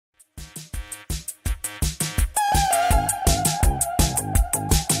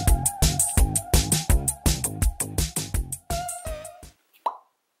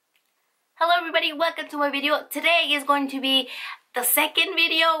welcome to my video. Today is going to be the second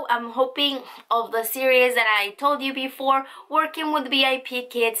video, I'm hoping, of the series that I told you before, working with VIP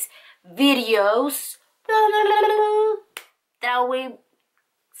kids videos that I'll be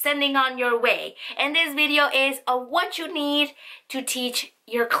sending on your way. And this video is of what you need to teach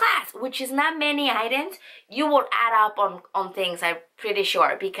your class, which is not many items. You will add up on things, I'm pretty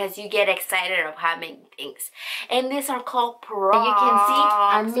sure, because you get excited of having things. And these are called props. You can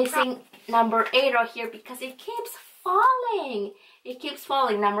see I'm missing number 8 right here because it keeps falling. It keeps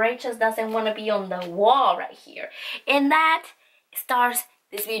falling. Number 8 just doesn't want to be on the wall right here. And that starts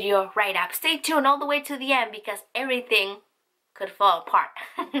this video right up. Stay tuned all the way to the end because everything could fall apart.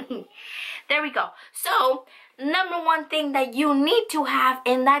 There we go. So, number one thing that you need to have,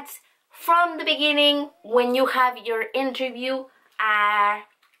 and that's from the beginning when you have your interview, are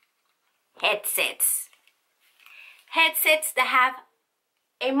headsets. Headsets that have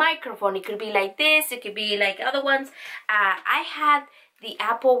a microphone. It could be like this, it could be like other ones. I had the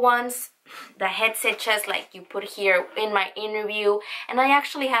Apple ones, the headset just like you put here in my interview, and I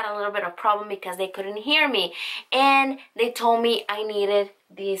actually had a little bit of problem because they couldn't hear me, and they told me I needed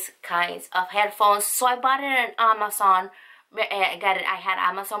these kinds of headphones, so I bought it on Amazon. I had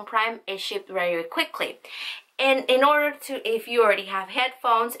Amazon Prime. It shipped very quickly. And in order to, if you already have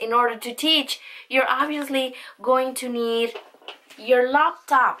headphones, in order to teach, you're obviously going to need your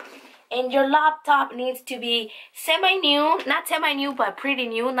laptop. And your laptop needs to be semi-new, not semi-new, but pretty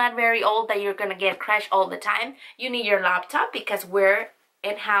new, not very old that you're gonna get crashed all the time. You need your laptop because where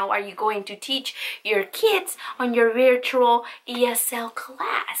and how are you going to teach your kids on your virtual ESL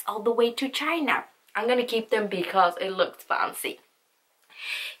class all the way to China? I'm gonna keep them because it looks fancy.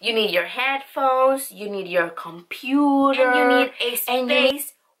 You need your headphones, you need your computer, and you need a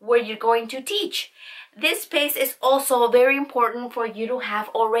space where you're going to teach. This space is also very important for you to have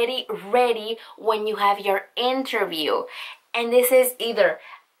already ready when you have your interview. And this is either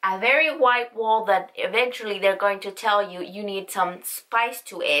a very white wall that eventually they're going to tell you you need some spice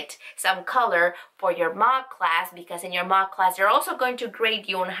to it, some color for your mock class, because in your mock class they're also going to grade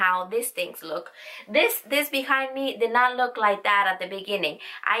you on how these things look. This behind me did not look like that at the beginning.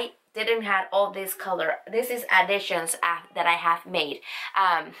 I didn't have all this color. This is additions that I have made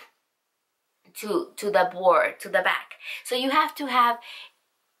to the board, to the back. So you have to have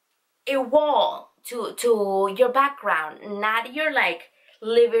a wall to your background, not your like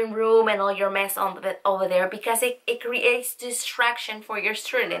living room and all your mess over there, because it creates distraction for your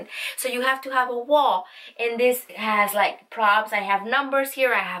student. So you have to have a wall, and this has like props. I have numbers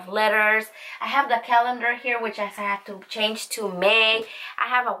here, I have letters, I have the calendar here, which I have to change to May. I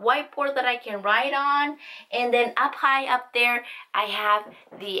have a whiteboard that I can write on, and then up high up there I have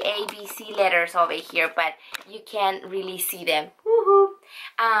the ABC letters over here, but you can't really see them.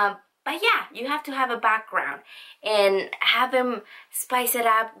 Woohoo! But yeah, you have to have a background and have them spice it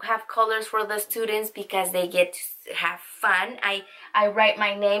up, have colors for the students because they get to have fun. I write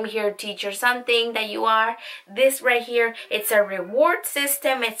my name here, teacher something that you are. This right here, it's a reward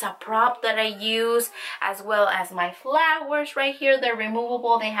system. It's a prop that I use, as well as my flowers right here. They're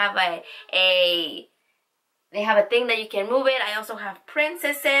removable. They have they have a thing that you can move it. I also have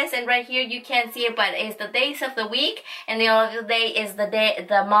princesses, and right here you can't see it, but it's the days of the week, and the other day is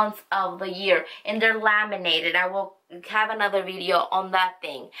the month of the year, and they're laminated. I will have another video on that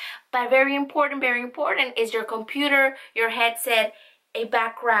thing. But very important is your computer, your headset, a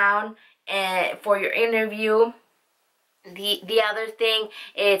background for your interview. The other thing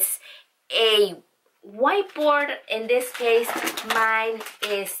is a whiteboard. In this case, mine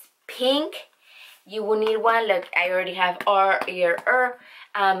is pink. You will need one. Look, I already have to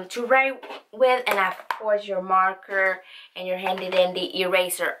write with, and of course your marker and your handy dandy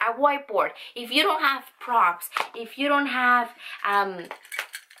eraser. A whiteboard. If you don't have props, if you don't have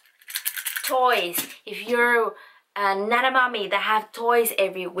toys, if you're not a mommy that have toys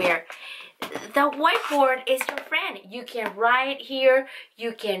everywhere, the whiteboard is your friend. You can write here,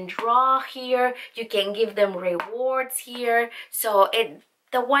 you can draw here, you can give them rewards here. So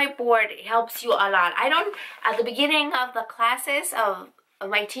the whiteboard helps you a lot. At the beginning of the classes of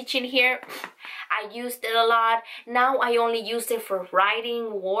my teaching here, I used it a lot. Now I only use it for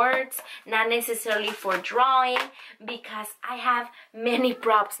writing words, not necessarily for drawing, because I have many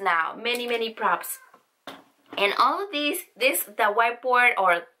props now, many props. And all of these, the whiteboard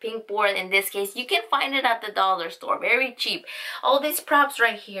or pink board in this case, you can find it at the dollar store, very cheap. All these props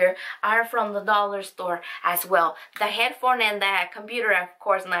right here are from the dollar store as well. The headphone and the computer, of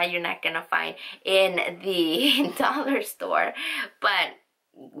course, now you're not gonna find in the dollar store, but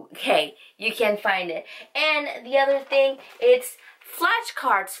hey, you can find it. And the other thing, it's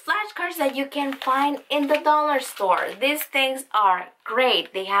flashcards that you can find in the dollar store. These things are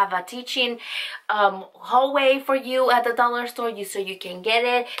great. They have a teaching hallway for you at the dollar store, so you can get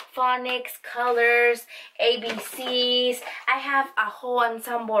it. Phonics, colors, ABCs. I have a whole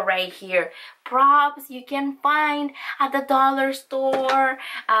ensemble right here. Props you can find at the dollar store.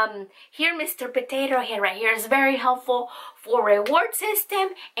 Here, Mr. Potato Head right here is very helpful for reward system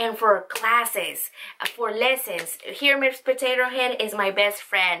and for classes, for lessons. Here, Mr. Potato Head is my best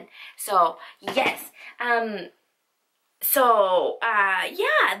friend. So yes,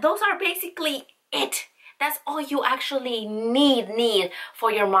 yeah, those are basically it. That's all you actually need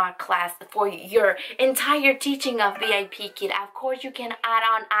for your mock class, for your entire teaching of VIP Kid. Of course, you can add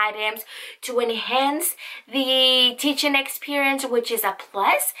on items to enhance the teaching experience, which is a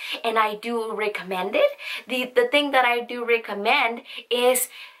plus, and I do recommend it. The thing that I do recommend is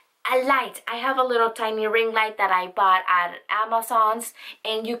a light. I have a little tiny ring light that I bought at Amazon's,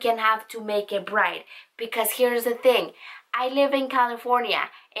 and you can have to make it bright, because here's the thing. I live in California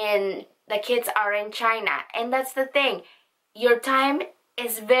and the kids are in China, and that's the thing. Your time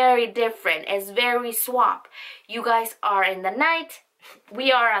is very different. It's very swap. You guys are in the night.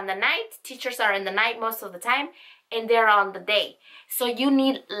 We are on the night. Teachers are in the night most of the time, and they're on the day. So you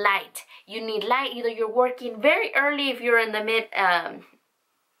need light. You need light. Either you're working very early if you're in the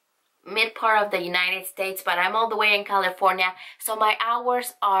mid part of the United States, but I'm all the way in California, so my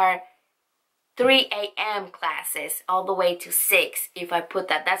hours are 3 a.m. classes all the way to 6. If I put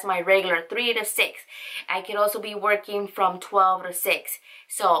that, that's my regular 3 to 6. I could also be working from 12 to 6.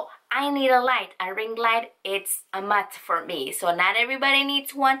 So I need a light, a ring light. It's a must for me. So not everybody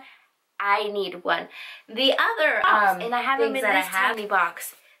needs one. I need one. The other and I have them in this tiny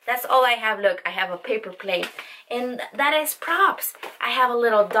box. That's all I have. Look, I have a paper plate, and that is props. I have a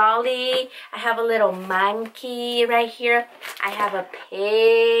little dolly. I have a little monkey right here. I have a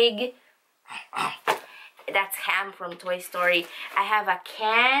pig. That's Ham from Toy Story. I have a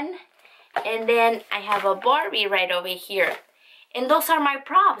can, and then I have a Barbie right over here. And those are my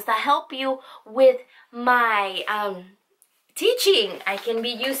props that help you with my teaching. I can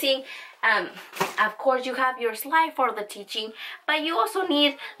be using, of course, you have your slide for the teaching, but you also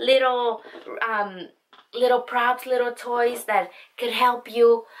need little props, little toys that could help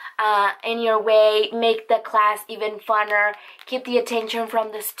you in your way, make the class even funner, keep the attention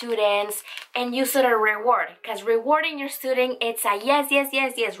from the students, and use it as a reward. Because rewarding your student, it's a yes,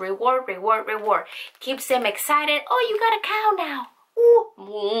 reward. Keeps them excited. Oh, you got a cow now.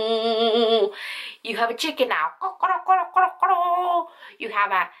 Ooh. You have a chicken now. You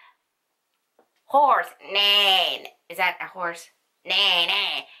have a horse. Nay. Is that a horse?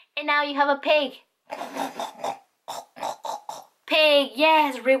 Nay. And now you have a pig. Pig,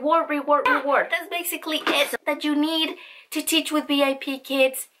 yes, reward. That's basically it that you need to teach with VIP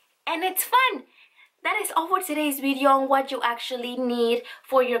Kids, and it's fun. That is all for today's video on what you actually need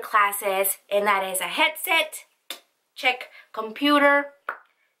for your classes, and that is a headset, check computer,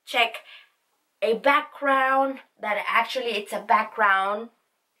 check a background, that actually it's a background,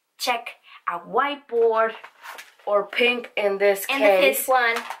 check a whiteboard, or pink in this case. And the fifth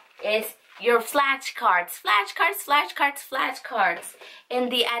one is your flashcards. In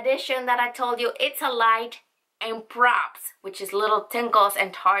the addition that I told you, it's a light and props, which is little tinkles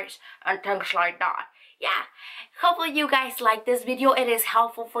and toys and things like that. Yeah, hopefully you guys like this video. It is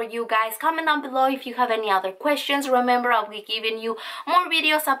helpful for you guys. Comment down below if you have any other questions. Remember, I'll be giving you more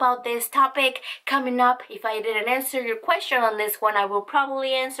videos about this topic coming up. If I didn't answer your question on this one, I will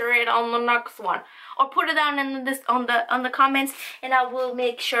probably answer it on the next one, or put it down in this on the comments, and I will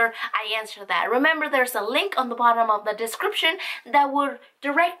make sure I answer that. Remember, there's a link on the bottom of the description that will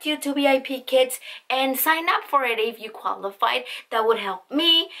direct you to VIP Kids, and sign up for it if you qualified. That would help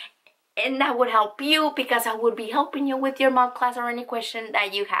me, and that would help you, because I would be helping you with your mock class or any question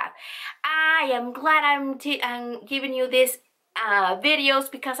that you have. I am glad I'm giving you this videos,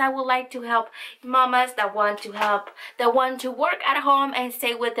 because I would like to help mamas that want to work at home and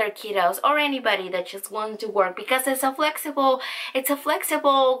stay with their kiddos, or anybody that just wants to work, because it's a flexible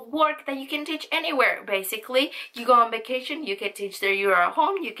work that you can teach anywhere. Basically, you go on vacation, you can teach that you're at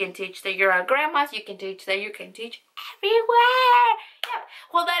home, you can teach that you're at grandma's, you can teach everywhere. Yep.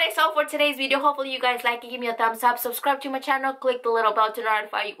 Well, that is all for today's video. Hopefully you guys like it. Give me a thumbs up, subscribe to my channel, click the little bell to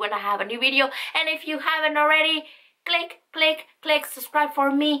notify you when I have a new video, and if you haven't already, click subscribe for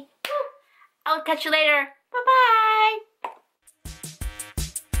me. I'll catch you later. Bye bye.